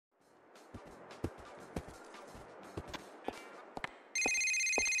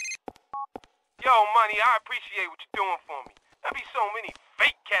Yo, Money, I appreciate what you're doing for me. There be so many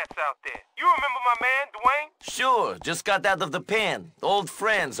fake cats out there. You remember my man, Dwayne? Sure, just got out of the pen. Old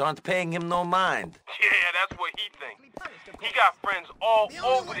friends aren't paying him no mind. Yeah, that's what he thinks. He got friends all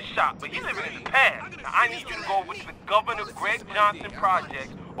over the shop, but he living in the past. Now, I need you to go over to the Governor Greg Johnson project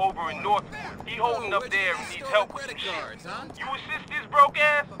over in Northwood. He holding up there and needs help with some shit. You assist this broke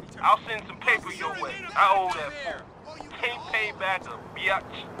ass, I'll send some paper your way. I owe that fool. Can't pay back a biatch.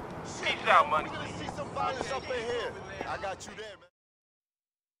 Peace out, Money. See some violence up in here. I got you there, man.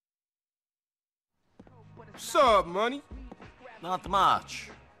 What's up, Money? Not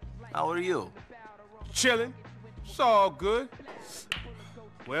much. How are you? Chillin'. It's all good.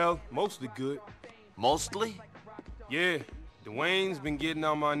 Well, mostly good. Mostly? Yeah, Dwayne's been getting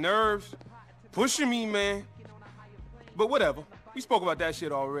on my nerves. Pushing me, man. But whatever. We spoke about that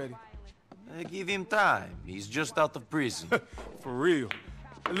shit already. Give him time. He's just out of prison. For real.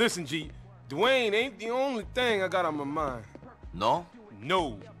 Listen, G, Dwayne ain't the only thing I got on my mind. No?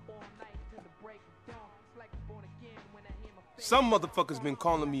 No. Some motherfuckers been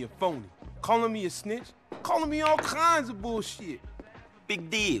calling me a phony, calling me a snitch, calling me all kinds of bullshit. Big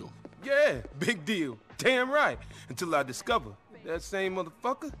deal. Yeah, big deal. Damn right. Until I discover that same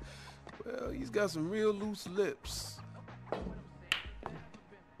motherfucker, well, he's got some real loose lips.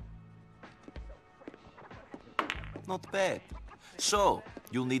 Not bad. So,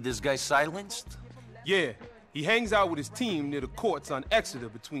 you'll need this guy silenced? Yeah, he hangs out with his team near the courts on Exeter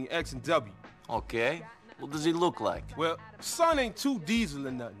between X and W. Okay. What does he look like? Well, son ain't too diesel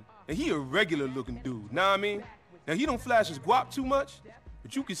or nothing, and he a regular looking dude, know what I mean? Now, he don't flash his guap too much,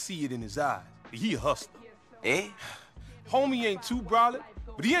 but you can see it in his eyes. He a hustler. Eh? Homie ain't too brolic,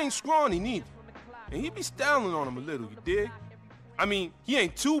 but he ain't scrawny neither. And he be styling on him a little, you dig? I mean, he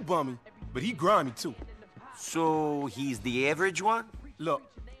ain't too bummy, but he grimy too. So, he's the average one? Look,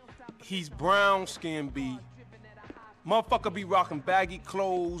 he's brown skin B. Motherfucker be rocking baggy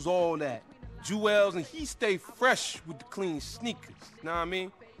clothes, all that. Jewels, and he stay fresh with the clean sneakers, know what I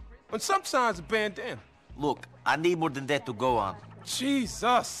mean? And sometimes a bandana. Look, I need more than that to go on.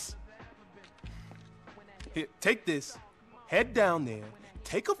 Jesus! Here, take this, head down there,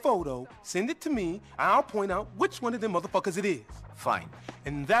 take a photo, send it to me, and I'll point out which one of them motherfuckers it is. Fine.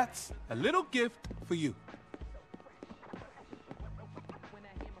 And that's a little gift for you.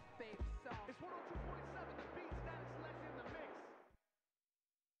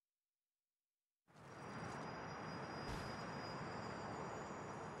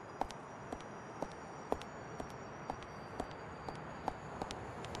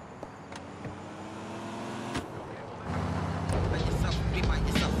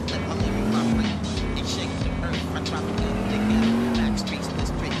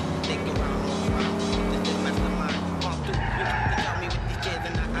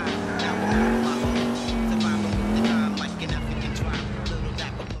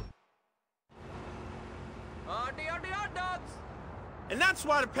 And that's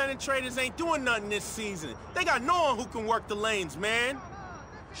why the penetrators ain't doing nothing this season. They got no one who can work the lanes, man.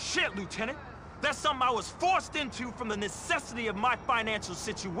 Shit, Lieutenant. That's something I was forced into from the necessity of my financial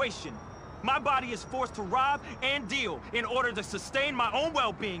situation. My body is forced to rob and deal in order to sustain my own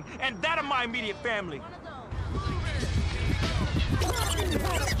well-being and that of my immediate family.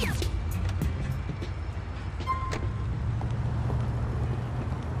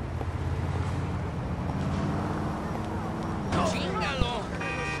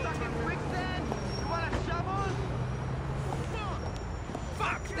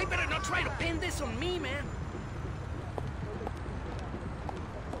 They better not try to pin this on me, man.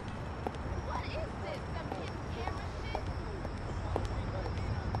 What is this? Some hidden camera shit?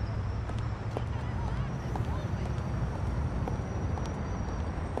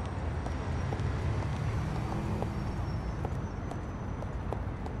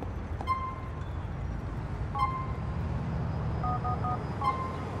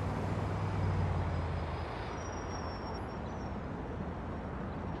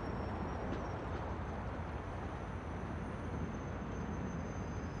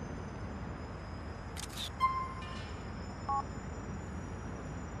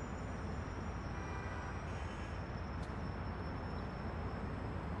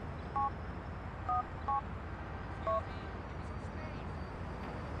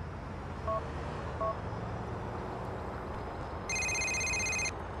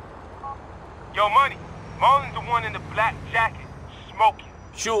 Yo, Money, Marlon's the one in the black jacket, smoking.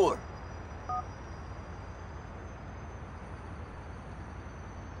 Sure.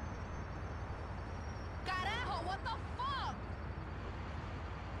 Carajo, what the fuck?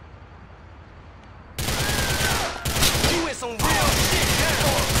 You with some real shit, man.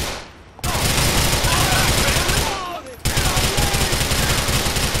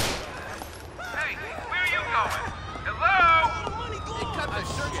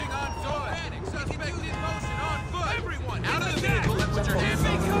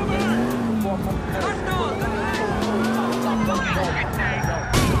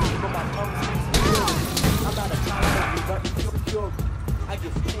 I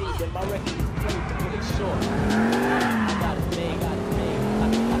get paid and my record is played to put it short. I got it made, got it made.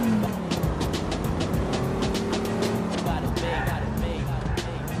 I got it made, got it made, got it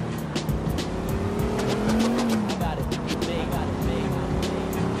made. I got it made, got it made.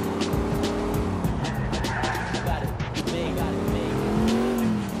 I got it made, got it made.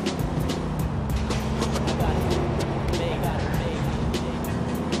 I got it made, got it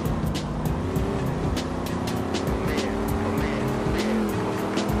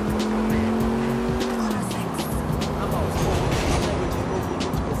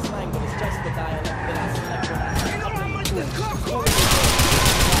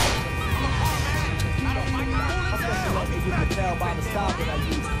By the style that I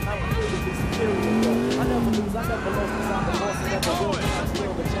use, I'm clearly superior, though. I never lose, I never lost, cause I'm the boss, I never will. I'm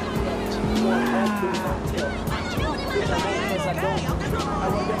still the champion, one and lose until. Which I know because I don't. I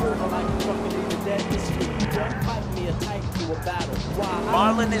run the over like a fucking nigga dead history. Don't fight me a type to a battle. Why?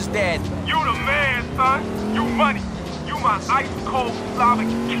 Marlon is dead. You the man, son. You money. You my ice-cold Slavic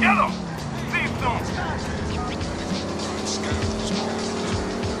killer. See you soon.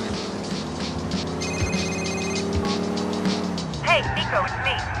 Hey, Nico, it's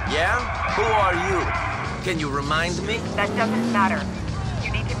me. Yeah? Who are you? Can you remind me? That doesn't matter.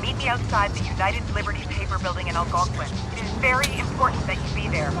 You need to meet me outside the United Liberty Paper Building in Algonquin. It is very important that you be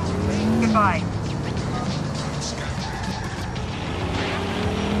there. Goodbye.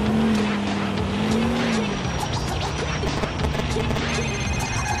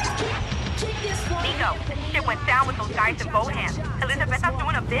 Nico, shit went down with those guys in Bohan. Elizabeth's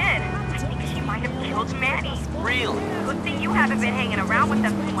doing a bid. I think she might have killed Manny. Really? Good thing you haven't been hanging around with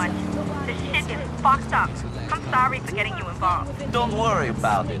them too much. This shit is fucked up. I'm sorry for getting you involved. Don't worry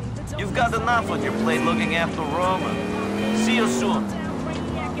about it. You've got enough on your plate looking after Roman. See you soon.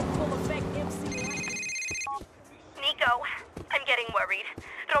 Nico, I'm getting worried.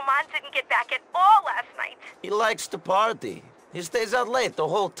 Roman didn't get back at all last night. He likes to party. He stays out late the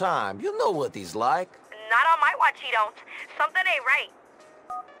whole time. You know what he's like. Not on my watch, he don't. Something ain't right.